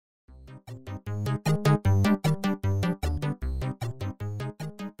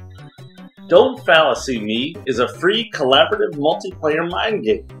Don't Fallacy Me is a free, collaborative multiplayer mind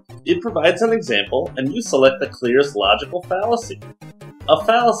game. It provides an example, and you select the clearest logical fallacy. A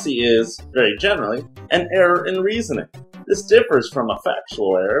fallacy is, very generally, an error in reasoning. This differs from a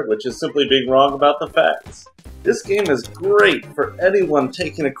factual error, which is simply being wrong about the facts. This game is great for anyone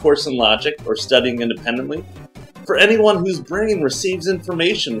taking a course in logic or studying independently, for anyone whose brain receives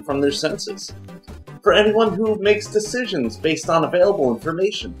information from their senses, for anyone who makes decisions based on available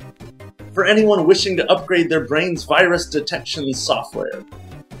information, for anyone wishing to upgrade their brain's virus detection software.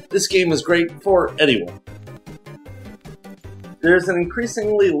 This game is great for anyone. There's an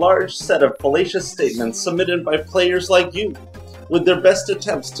increasingly large set of fallacious statements submitted by players like you, with their best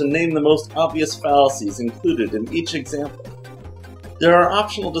attempts to name the most obvious fallacies included in each example. There are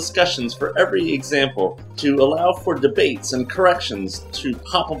optional discussions for every example to allow for debates and corrections to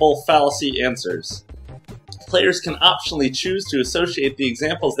poppable fallacy answers. Players can optionally choose to associate the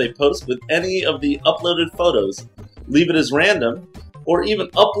examples they post with any of the uploaded photos, leave it as random, or even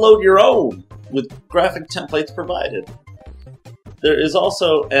upload your own with graphic templates provided. There is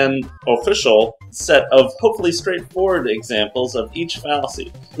also an official set of hopefully straightforward examples of each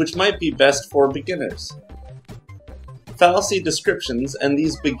fallacy, which might be best for beginners. Fallacy descriptions and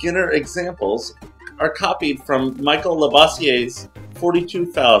these beginner examples are copied from Michael Lavoisier's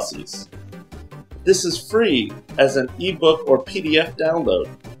 42 Fallacies. This is free as an ebook or PDF download.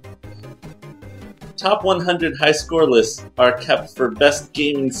 Top 100 high score lists are kept for best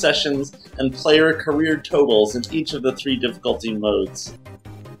gaming sessions and player career totals in each of the 3 difficulty modes.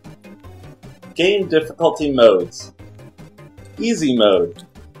 Game difficulty modes. Easy mode.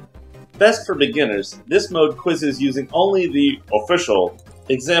 Best for beginners, this mode quizzes using only the official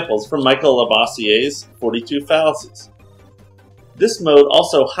examples from Michael Lavoisier's 42 Fallacies. This mode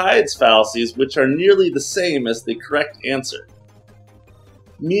also hides fallacies which are nearly the same as the correct answer.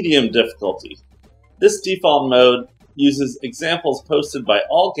 Medium difficulty. This default mode uses examples posted by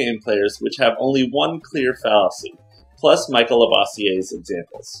all game players which have only one clear fallacy, plus Michael Lavoisier's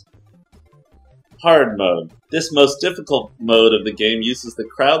examples. Hard mode. This most difficult mode of the game uses the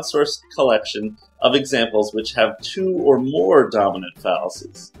crowdsourced collection of examples which have 2 or more dominant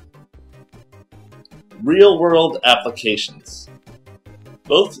fallacies. Real-world applications.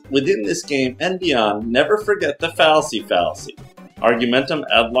 Both within this game and beyond, never forget the fallacy, argumentum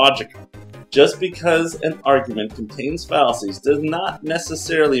ad logicam. Just because an argument contains fallacies does not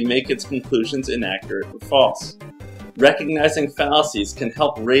necessarily make its conclusions inaccurate or false. Recognizing fallacies can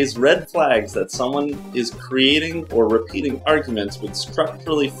help raise red flags that someone is creating or repeating arguments with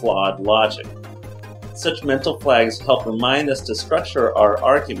structurally flawed logic. Such mental flags help remind us to structure our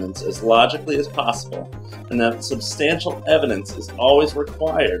arguments as logically as possible, and that substantial evidence is always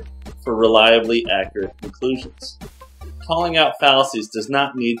required for reliably accurate conclusions. Calling out fallacies does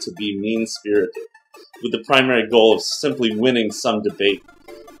not need to be mean-spirited, with the primary goal of simply winning some debate,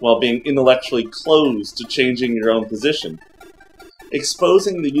 while being intellectually closed to changing your own position.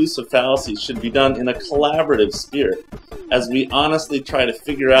 Exposing the use of fallacies should be done in a collaborative spirit, as we honestly try to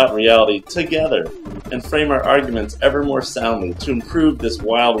figure out reality together and frame our arguments ever more soundly to improve this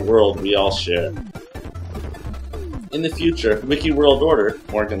wild world we all share. In the future, Wiki World Order,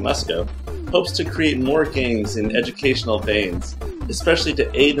 Morgan Lesko, hopes to create more games in educational veins, especially to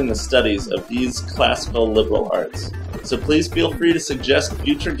aid in the studies of these classical liberal arts. So please feel free to suggest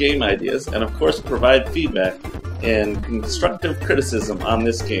future game ideas and of course provide feedback and constructive criticism on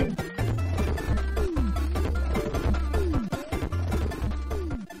this game.